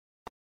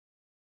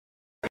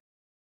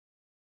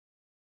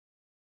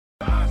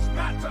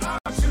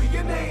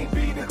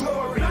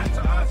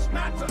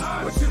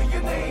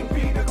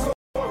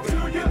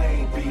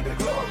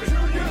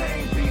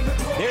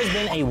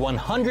a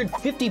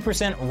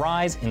 150%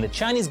 rise in the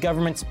Chinese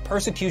government's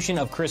persecution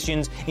of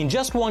Christians in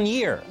just 1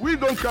 year. We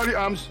don't carry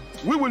arms.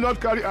 We will not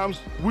carry arms.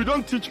 We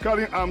don't teach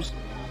carrying arms.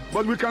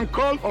 But we can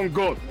call on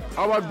God.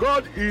 Our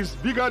God is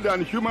bigger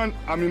than human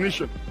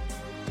ammunition.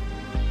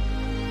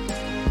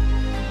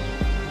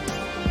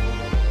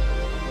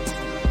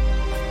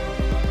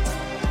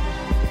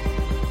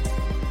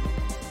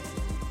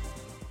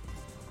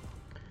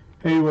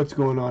 Hey, what's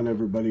going on,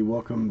 everybody?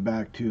 Welcome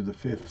back to The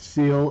Fifth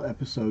Seal,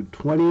 episode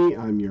 20.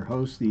 I'm your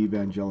host, the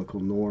Evangelical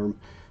Norm.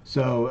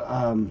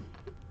 So,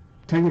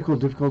 technical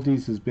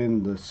difficulties has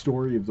been the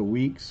story of the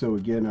week. So,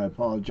 again, I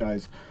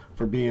apologize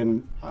for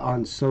being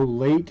on so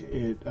late.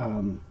 It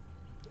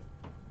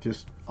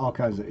just all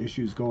kinds of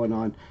issues going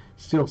on.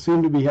 Still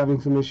seem to be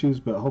having some issues,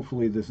 but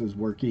hopefully this is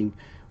working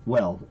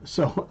well.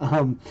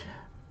 So,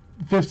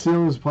 Fifth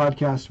Seal is a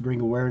podcast to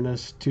bring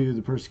awareness to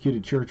the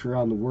persecuted church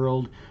around the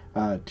world,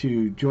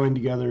 to join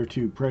together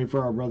to pray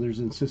for our brothers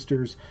and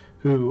sisters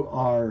who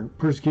are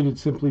persecuted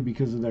simply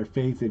because of their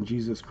faith in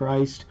Jesus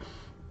Christ,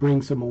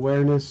 bring some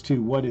awareness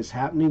to what is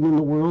happening in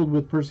the world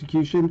with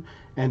persecution,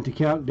 and to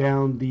count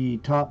down the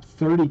top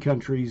 30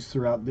 countries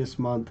throughout this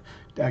month.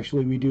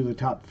 Actually, we do the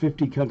top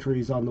 50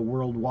 countries on the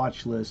world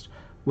watch list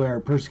where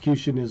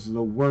persecution is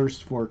the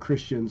worst for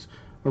Christians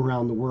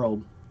around the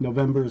world.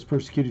 November is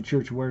Persecuted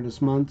Church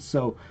Awareness Month,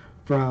 so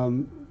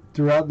from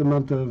throughout the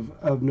month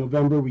of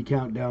November, we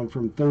count down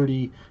from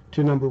 30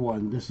 to number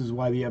 1. This is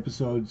why the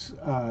episodes,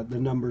 the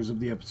numbers of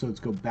the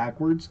episodes go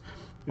backwards.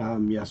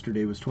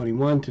 Yesterday was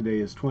 21, today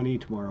is 20,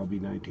 tomorrow will be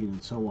 19,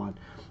 and so on.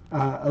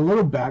 A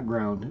little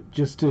background,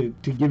 just to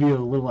give you a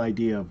little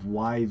idea of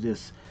where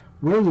this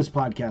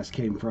podcast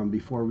came from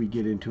before we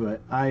get into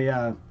it.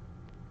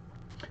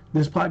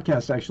 This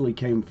podcast actually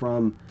came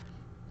from,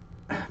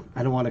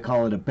 I don't want to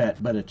call it a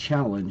bet, but a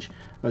challenge.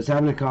 I was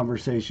having a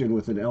conversation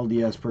with an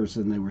LDS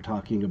person. They were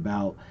talking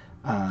about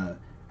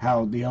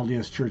how the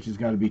LDS church has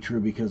got to be true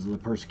because of the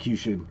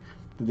persecution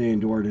that they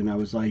endured. And I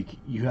was like,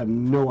 you have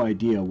no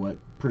idea what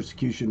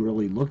persecution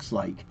really looks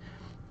like.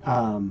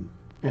 And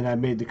I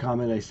made the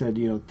comment, I said,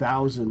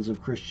 thousands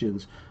of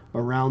Christians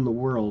around the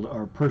world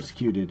are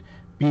persecuted,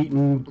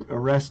 beaten,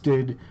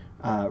 arrested,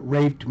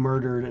 raped,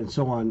 murdered, and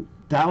so on.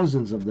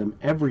 Thousands of them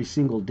every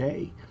single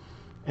day.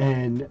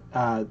 And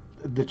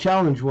the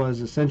challenge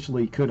was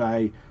essentially, could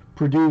I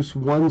produce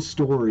one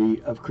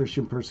story of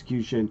Christian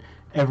persecution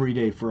every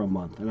day for a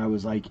month? And I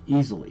was like,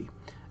 easily.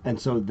 And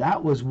so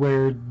that was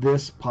where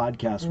this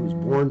podcast was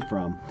born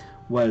from,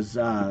 was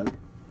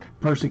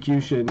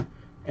persecution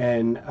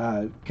and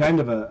kind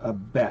of a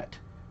bet.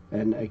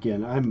 And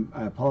again,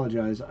 I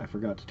apologize, I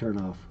forgot to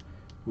turn off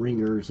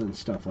ringers and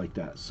stuff like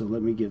that. So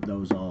let me get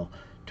those all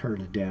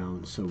turned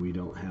down so we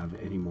don't have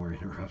any more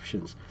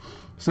interruptions.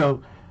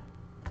 So,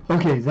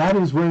 okay, that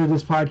is where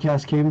this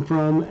podcast came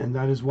from, and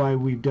that is why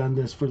we've done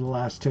this for the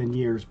last 10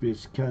 years,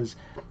 because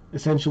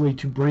essentially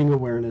to bring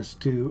awareness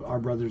to our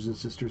brothers and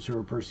sisters who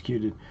are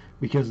persecuted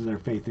because of their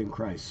faith in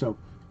Christ. So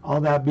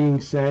all that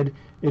being said,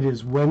 it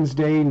is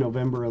Wednesday,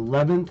 November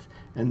 11th,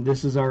 and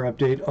this is our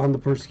update on the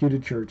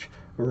persecuted church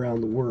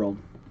around the world.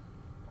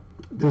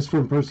 This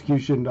from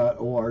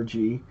persecution.org,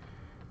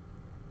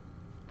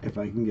 if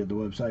I can get the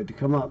website to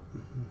come up.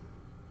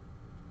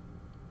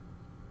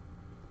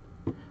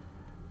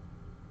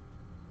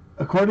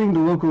 According to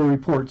local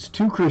reports,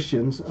 2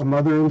 Christians, a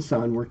mother and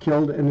son, were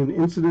killed in an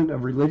incident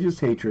of religious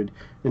hatred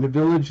in a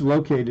village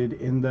located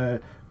in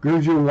the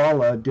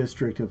Gujranwala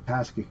district of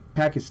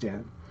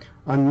Pakistan.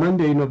 On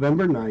Monday,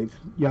 November 9th,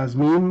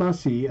 Yasmin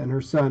Masih and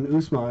her son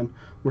Usman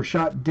were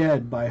shot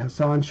dead by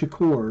Hassan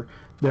Shakur,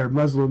 their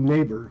Muslim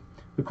neighbor.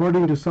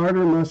 According to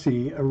Sardar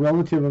Masih, a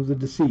relative of the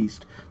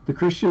deceased, the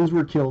Christians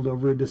were killed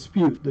over a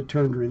dispute that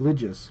turned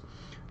religious.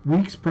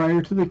 Weeks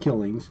prior to the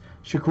killings,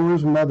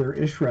 Shakur's mother,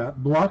 Ishrat,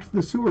 blocked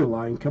the sewer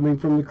line coming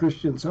from the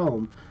Christian's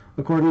home.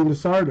 According to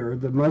Sardar,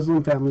 the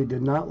Muslim family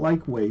did not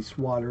like waste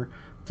water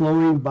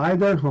flowing by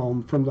their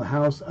home from the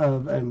house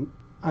of an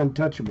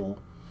untouchable.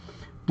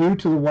 Due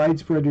to the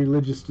widespread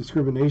religious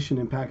discrimination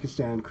in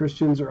Pakistan,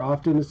 Christians are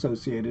often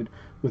associated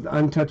with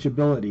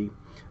untouchability.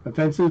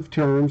 Offensive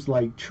terms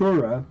like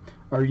chura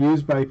are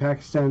used by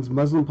Pakistan's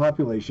Muslim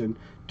population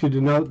to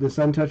denote this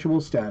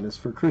untouchable status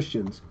for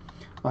Christians.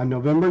 On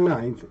November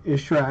 9th,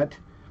 Ishrat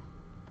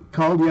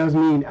called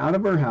Yasmin out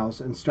of her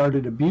house and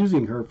started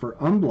abusing her for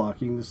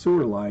unblocking the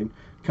sewer line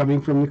coming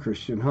from the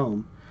Christian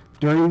home.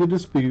 During the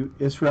dispute,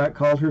 Ishrat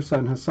called her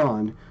son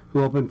Hassan,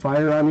 who opened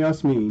fire on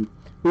Yasmin.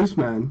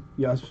 Usman,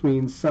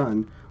 Yasmin's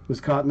son,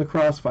 was caught in the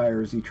crossfire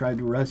as he tried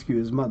to rescue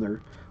his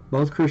mother.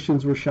 Both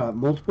Christians were shot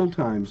multiple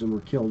times and were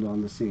killed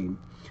on the scene.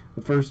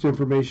 The first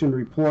information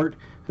report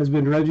has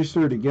been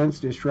registered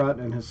against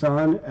Ishrat and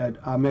Hassan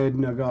at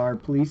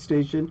Ahmednagar police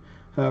station.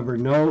 However,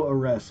 no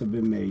arrests have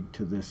been made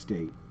to this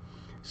date.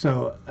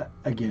 So,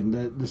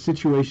 again, the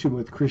situation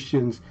with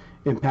Christians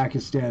in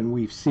Pakistan,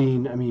 we've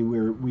seen,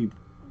 we've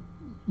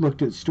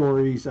looked at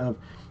stories of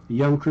a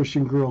young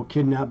Christian girl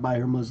kidnapped by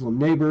her Muslim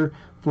neighbor,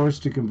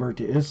 forced to convert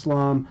to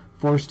Islam,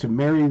 forced to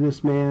marry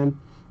this man,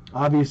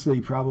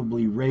 obviously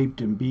probably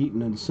raped and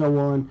beaten and so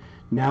on,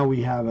 Now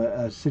we have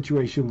a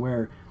situation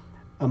where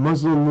a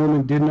Muslim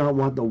woman did not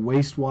want the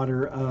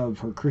wastewater of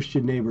her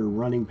Christian neighbor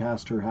running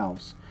past her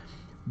house,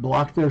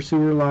 blocked their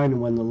sewer line,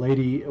 and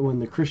when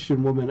the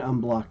Christian woman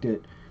unblocked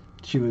it,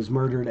 she was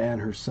murdered and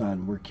her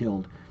son were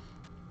killed,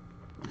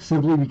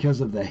 simply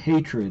because of the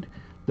hatred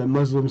that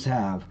Muslims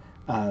have,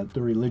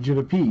 the religion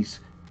of peace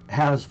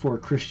has for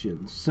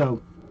Christians.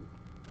 So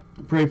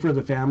pray for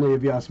the family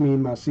of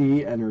Yasmin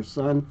Masih and her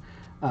son.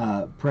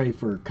 Pray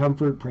for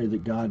comfort. Pray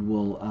that God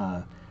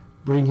will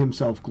bring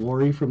himself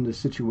glory from this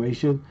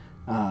situation.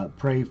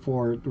 Pray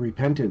for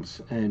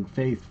repentance and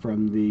faith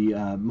from the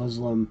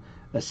Muslim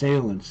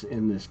assailants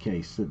in this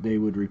case, that they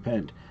would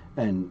repent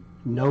and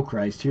know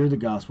Christ, hear the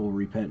gospel,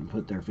 repent, and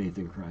put their faith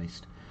in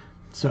Christ.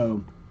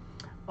 So,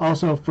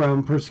 also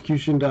from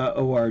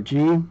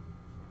persecution.org,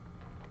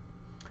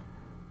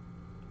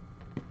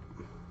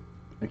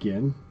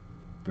 again,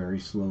 very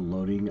slow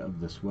loading of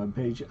this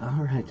webpage.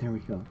 All right, there we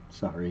go.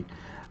 Sorry.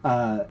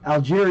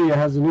 Algeria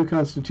has a new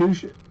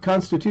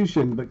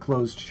constitution but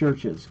closed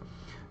churches.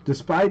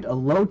 Despite a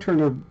low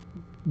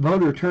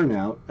voter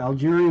turnout,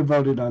 Algeria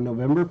voted on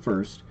November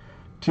 1st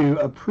to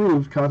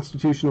approve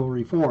constitutional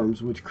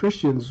reforms which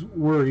Christians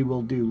worry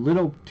will do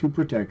little to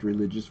protect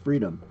religious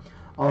freedom.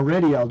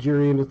 Already,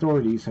 Algerian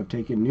authorities have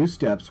taken new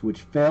steps which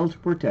fail to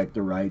protect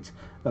the rights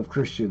of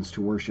Christians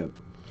to worship.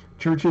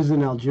 Churches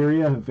in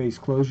Algeria have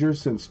faced closures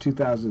since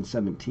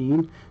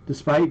 2017,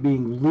 despite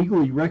being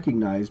legally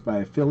recognized by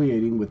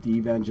affiliating with the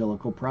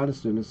Evangelical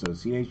Protestant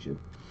Association.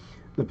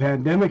 The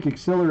pandemic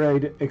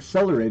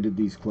accelerated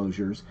these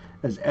closures,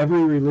 as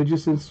every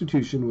religious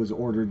institution was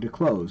ordered to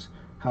close.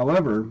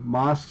 However,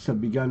 mosques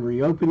have begun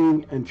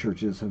reopening and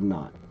churches have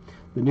not.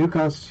 The new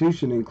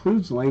constitution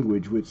includes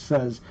language which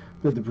says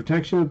that the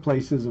protection of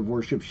places of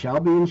worship shall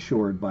be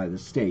ensured by the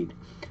state.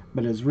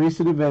 But as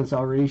recent events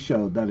already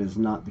showed, that is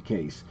not the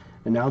case.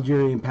 An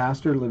Algerian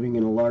pastor living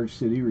in a large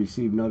city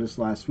received notice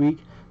last week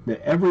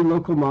that every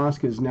local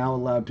mosque is now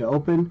allowed to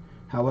open.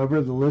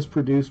 However, the list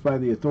produced by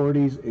the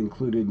authorities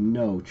included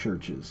no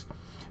churches.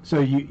 So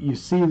you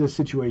see the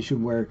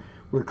situation where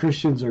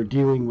Christians are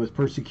dealing with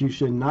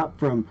persecution, not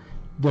from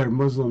their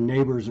Muslim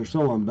neighbors or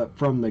so on, but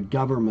from the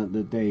government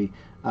that they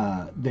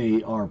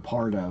are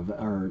part of,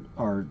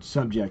 are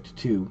subject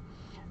to.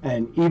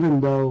 And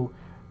even though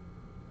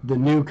the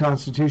new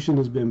constitution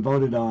has been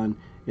voted on,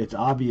 it's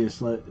obvious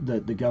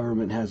that the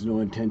government has no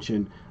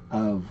intention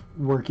of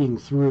working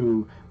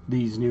through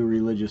these new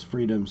religious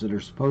freedoms that are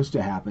supposed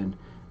to happen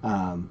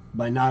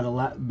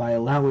by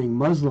allowing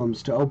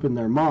Muslims to open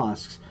their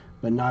mosques,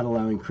 but not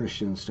allowing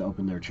Christians to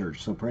open their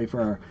church. So pray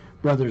for our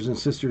brothers and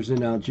sisters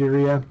in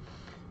Algeria.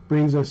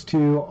 Brings us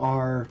to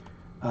our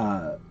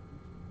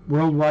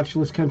World Watch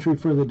List country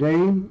for the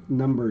day,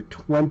 number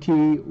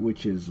 20,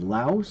 which is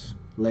Laos.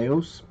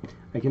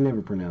 I can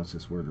never pronounce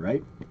this word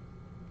right.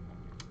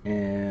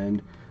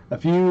 And a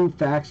few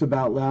facts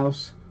about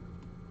Laos.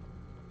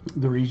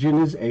 The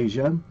region is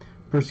Asia.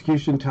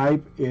 Persecution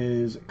type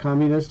is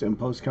communist and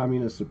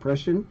post-communist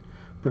oppression.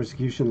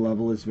 Persecution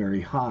level is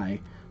very high.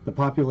 The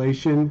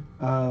population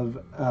of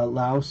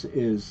Laos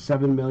is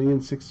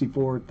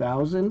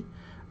 7,064,000,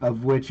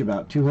 of which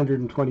about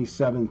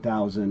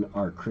 227,000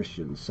 are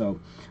Christians, so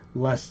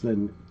less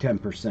than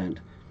 10%.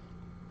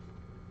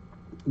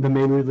 The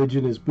main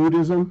religion is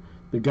Buddhism.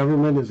 The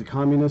government is a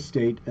communist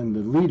state, and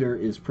the leader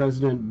is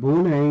President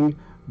Boonang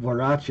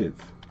Vorachith.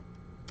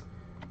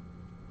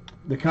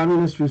 The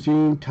communist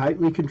regime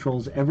tightly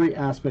controls every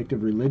aspect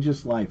of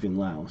religious life in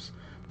Laos.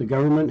 The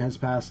government has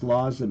passed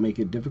laws that make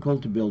it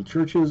difficult to build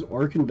churches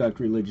or conduct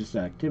religious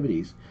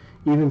activities.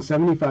 Even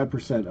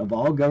 75% of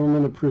all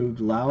government-approved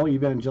Lao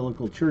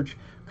Evangelical Church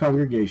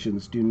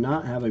congregations do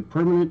not have a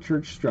permanent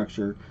church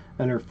structure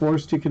and are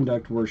forced to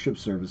conduct worship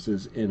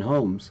services in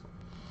homes.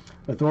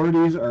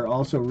 Authorities are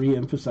also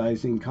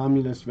re-emphasizing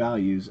communist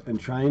values and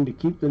trying to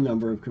keep the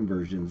number of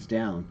conversions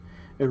down.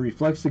 It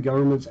reflects the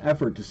government's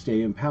effort to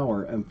stay in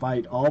power and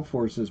fight all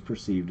forces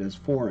perceived as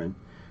foreign.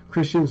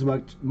 Christians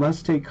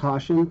must take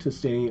caution to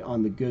stay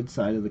on the good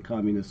side of the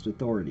communist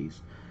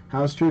authorities.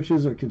 House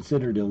churches are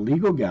considered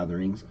illegal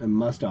gatherings and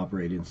must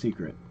operate in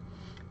secret.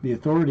 The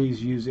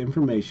authorities use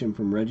information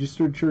from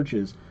registered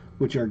churches,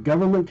 which are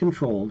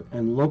government-controlled,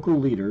 and local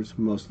leaders,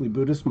 mostly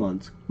Buddhist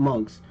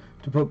monks,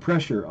 to put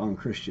pressure on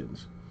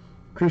Christians.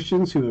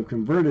 Christians who have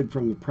converted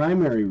from the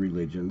primary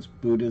religions,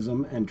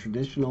 Buddhism and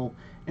traditional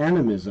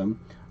animism,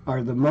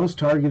 are the most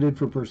targeted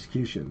for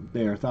persecution.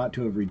 They are thought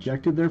to have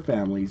rejected their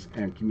families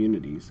and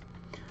communities.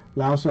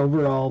 Laos'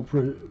 overall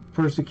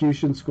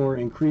persecution score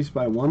increased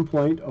by 1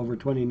 point over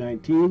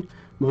 2019,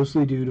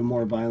 mostly due to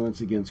more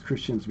violence against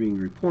Christians being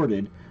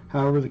reported.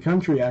 However, the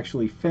country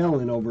actually fell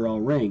in overall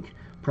rank,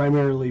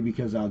 primarily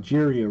because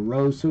Algeria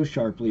rose so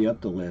sharply up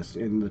the list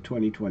in the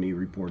 2020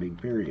 reporting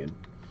period.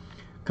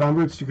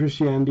 Converts to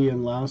Christianity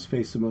in Laos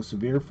face the most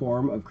severe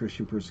form of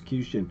Christian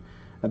persecution.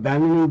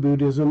 Abandoning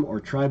Buddhism or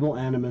tribal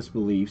animist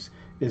beliefs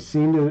is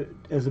seen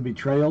as a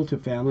betrayal to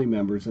family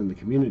members and the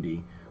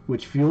community,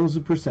 which fuels the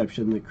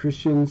perception that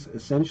Christians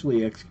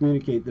essentially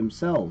excommunicate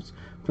themselves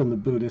from the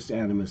Buddhist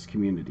animist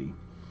community.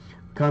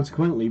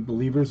 Consequently,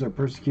 believers are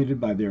persecuted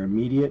by their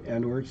immediate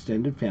and or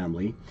extended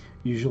family.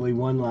 Usually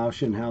one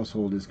Laotian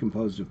household is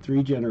composed of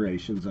 3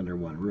 generations under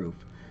one roof,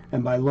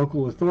 and by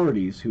local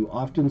authorities who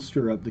often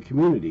stir up the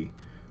community.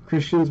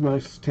 Christians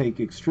must take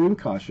extreme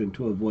caution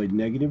to avoid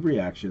negative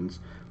reactions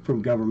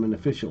from government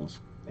officials.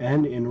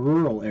 And in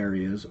rural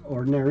areas,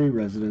 ordinary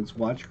residents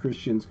watch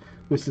Christians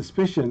with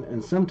suspicion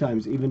and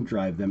sometimes even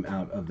drive them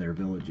out of their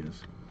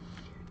villages.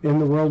 In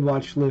the World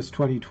Watch List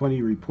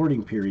 2020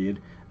 reporting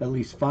period, at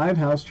least 5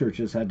 house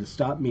churches had to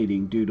stop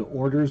meeting due to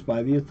orders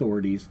by the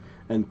authorities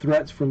and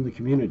threats from the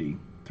community.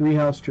 3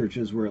 house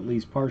churches were at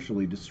least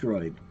partially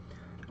destroyed.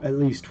 At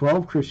least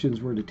 12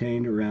 Christians were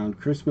detained around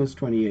Christmas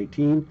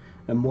 2018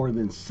 and more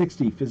than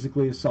 60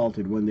 physically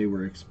assaulted when they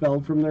were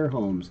expelled from their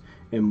homes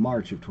in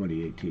March of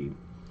 2018.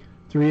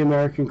 3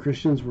 American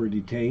Christians were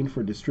detained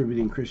for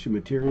distributing Christian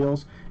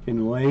materials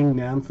in Lang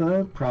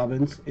Namtha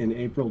province in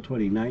April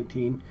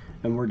 2019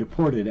 and were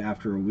deported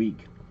after a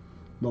week.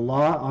 The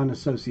Law on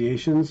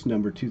Associations,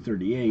 number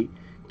 238,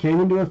 came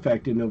into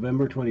effect in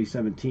November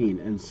 2017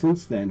 and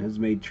since then has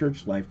made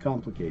church life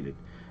complicated.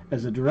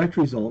 As a direct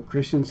result,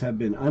 Christians have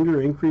been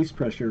under increased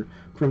pressure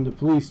from the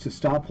police to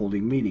stop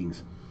holding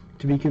meetings.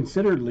 To be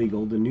considered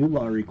legal, the new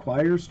law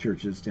requires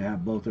churches to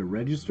have both a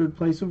registered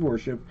place of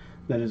worship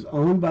that is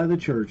owned by the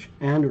church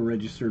and a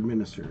registered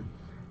minister.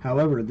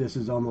 However, this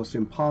is almost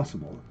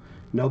impossible.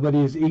 Nobody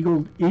is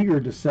eager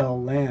to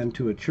sell land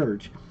to a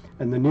church,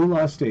 and the new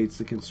law states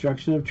the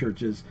construction of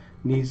churches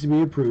needs to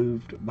be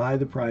approved by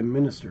the Prime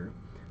Minister.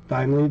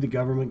 Finally, the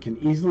government can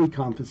easily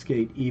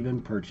confiscate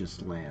even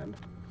purchased land.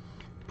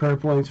 Prayer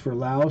points for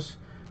Laos.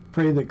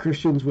 Pray that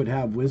Christians would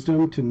have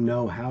wisdom to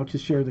know how to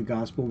share the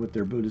gospel with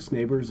their Buddhist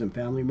neighbors and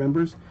family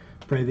members.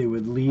 Pray they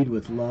would lead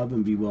with love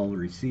and be well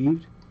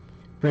received.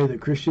 Pray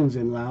that Christians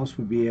in Laos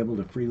would be able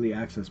to freely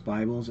access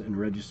Bibles and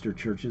register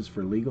churches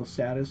for legal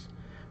status.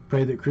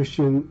 Pray that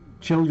Christian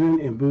children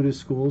in Buddhist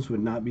schools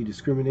would not be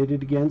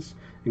discriminated against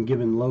and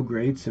given low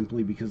grades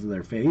simply because of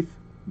their faith.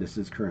 This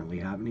is currently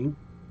happening.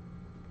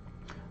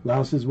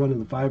 Laos is one of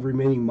the 5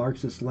 remaining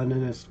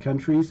Marxist-Leninist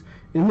countries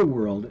in the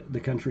world. The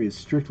country is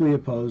strictly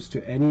opposed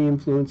to any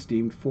influence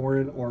deemed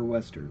foreign or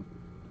Western.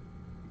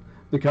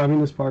 The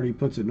Communist Party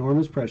puts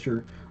enormous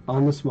pressure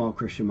on the small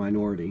Christian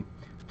minority.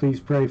 Please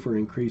pray for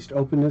increased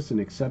openness and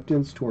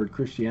acceptance toward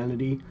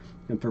Christianity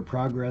and for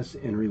progress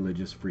in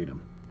religious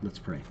freedom. Let's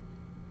pray.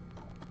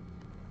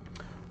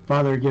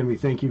 Father, again, we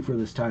thank you for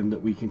this time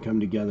that we can come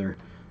together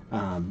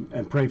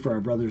and pray for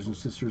our brothers and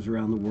sisters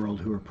around the world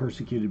who are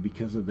persecuted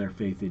because of their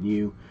faith in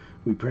you.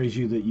 We praise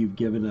you that you've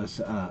given us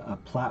a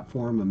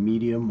platform, a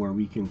medium where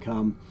we can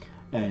come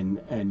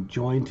and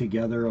join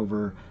together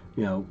over,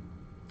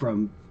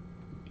 from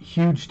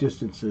huge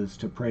distances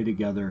to pray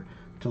together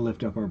to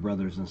lift up our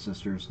brothers and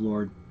sisters.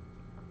 Lord,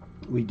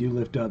 we do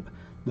lift up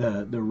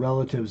the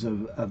relatives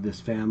of this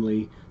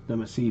family, the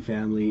Masih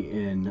family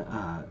in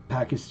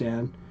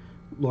Pakistan.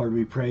 Lord,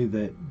 we pray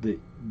that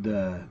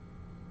the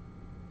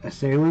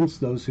assailants,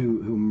 those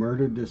who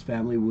murdered this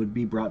family, would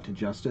be brought to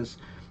justice,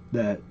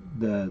 that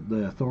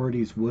the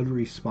authorities would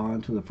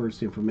respond to the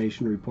first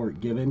information report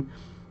given,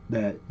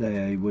 that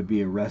they would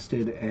be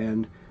arrested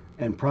and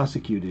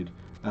prosecuted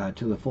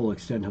to the full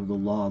extent of the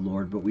law,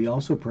 Lord. But we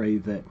also pray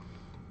that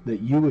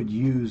you would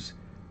use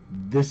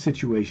this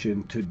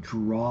situation to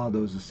draw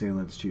those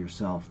assailants to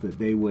yourself, that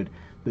they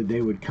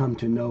would come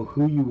to know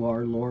who you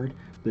are, Lord,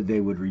 that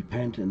they would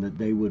repent and that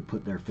they would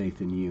put their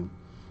faith in you.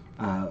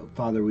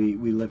 Father, we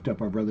lift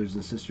up our brothers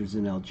and sisters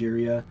in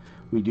Algeria.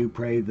 We do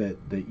pray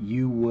that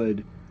you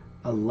would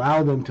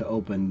allow them to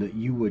open, that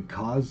you would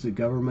cause the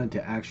government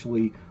to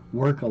actually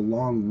work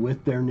along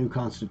with their new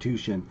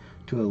constitution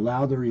to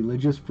allow the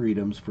religious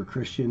freedoms for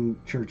Christian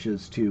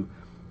churches to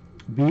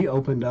be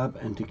opened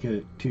up and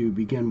to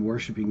begin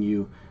worshiping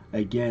you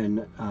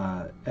again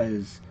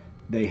as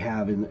they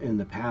have in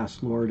the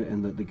past, Lord,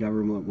 and that the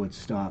government would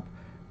stop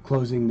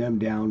closing them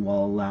down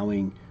while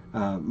allowing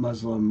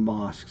Muslim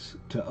mosques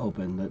to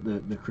open,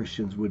 that the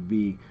Christians would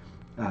be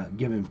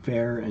given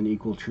fair and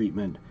equal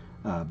treatment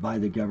by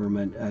the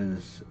government,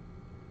 as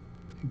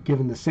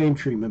given the same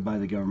treatment by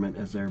the government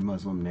as their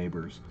Muslim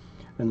neighbors.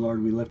 And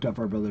Lord, we lift up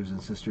our brothers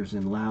and sisters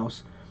in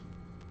Laos.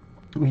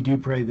 We do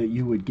pray that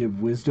you would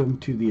give wisdom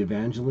to the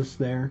evangelists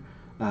there,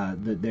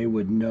 that they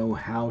would know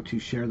how to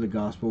share the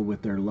gospel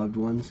with their loved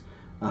ones,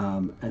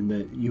 and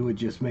that you would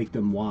just make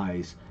them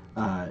wise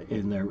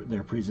in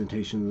their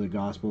presentation of the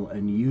gospel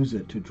and use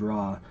it to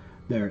draw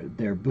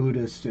their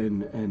Buddhist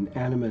and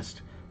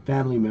animist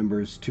family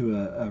members to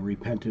a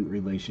repentant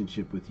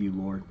relationship with you,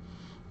 Lord.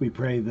 We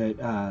pray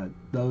that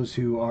those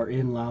who are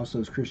in Laos,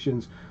 those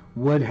Christians,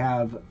 would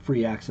have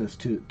free access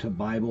to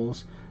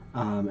Bibles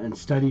and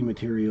study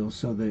materials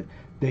so that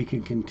they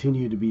can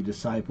continue to be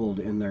discipled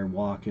in their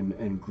walk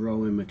and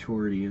grow in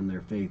maturity in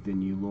their faith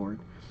in you, Lord.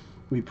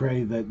 We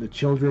pray that the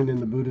children in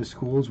the Buddhist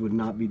schools would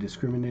not be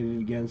discriminated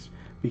against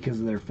because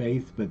of their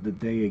faith, but that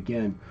they,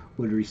 again,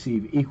 would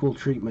receive equal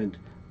treatment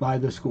by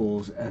the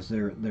schools as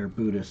their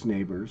Buddhist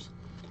neighbors.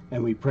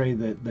 And we pray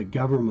that the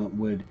government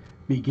would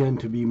begin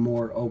to be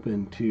more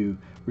open to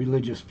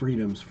religious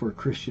freedoms for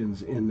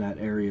Christians in that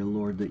area,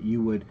 Lord, that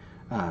you would,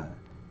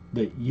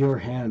 that your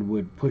hand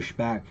would push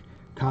back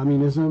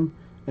communism,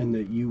 and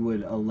that you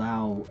would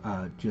allow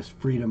just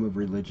freedom of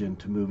religion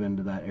to move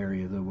into that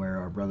area, where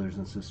our brothers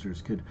and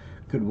sisters could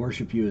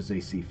worship you as they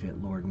see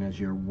fit, Lord, and as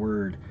your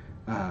word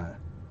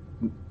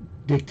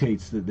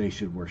dictates that they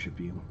should worship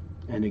you.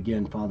 And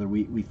again, Father,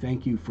 we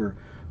thank you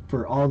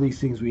for all these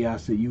things. We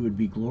ask that you would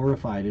be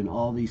glorified in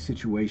all these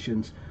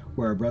situations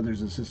where our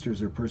brothers and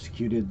sisters are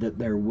persecuted, that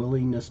their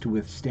willingness to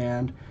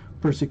withstand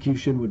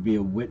persecution would be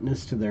a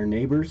witness to their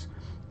neighbors.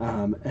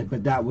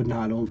 But that would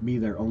not be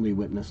their only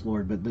witness,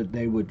 Lord, but that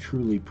they would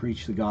truly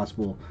preach the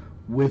gospel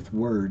with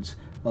words,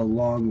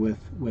 along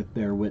with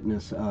their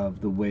witness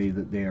of the way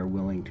that they are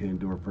willing to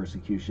endure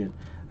persecution.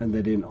 And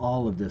that in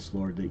all of this,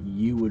 Lord, that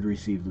you would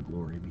receive the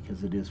glory,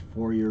 because it is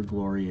for your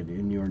glory and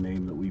in your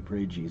name that we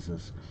pray,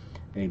 Jesus.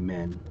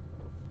 Amen.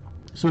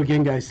 So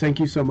again, guys, thank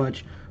you so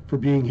much for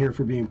being here,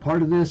 for being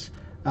part of this,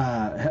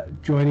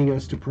 joining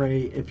us to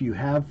pray. If you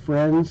have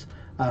friends,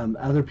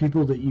 other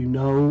people that you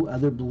know,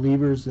 other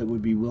believers that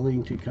would be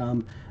willing to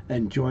come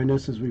and join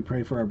us as we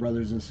pray for our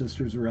brothers and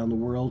sisters around the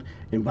world,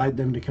 invite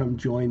them to come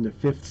join the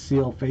Fifth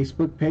Seal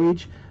Facebook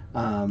page.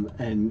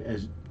 And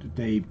as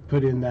they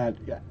put in that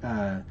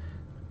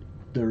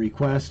the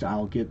request,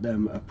 I'll get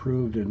them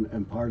approved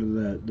and part of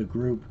the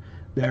group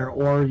there.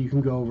 Or you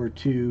can go over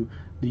to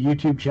the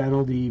YouTube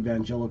channel, The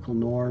Evangelical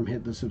Norm,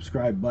 hit the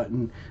subscribe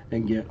button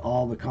and get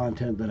all the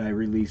content that I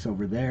release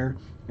over there.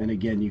 And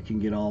again, you can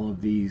get all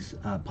of these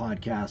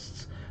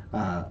podcasts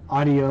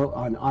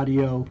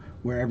audio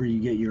wherever you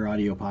get your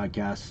audio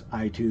podcasts: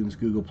 iTunes,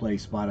 Google Play,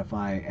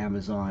 Spotify,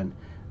 Amazon,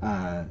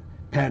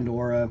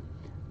 Pandora.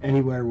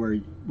 Anywhere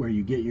where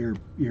you get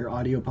your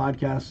audio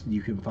podcasts,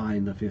 you can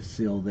find the Fifth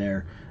Seal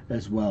there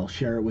as well.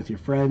 Share it with your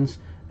friends,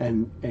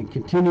 and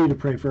continue to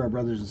pray for our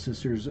brothers and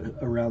sisters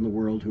around the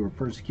world who are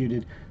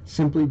persecuted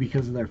simply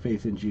because of their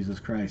faith in Jesus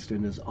Christ.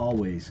 And as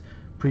always,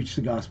 preach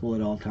the gospel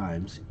at all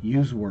times.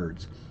 Use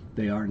words.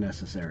 They are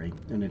necessary.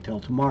 And until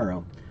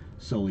tomorrow,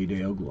 Soli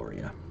Deo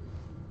Gloria.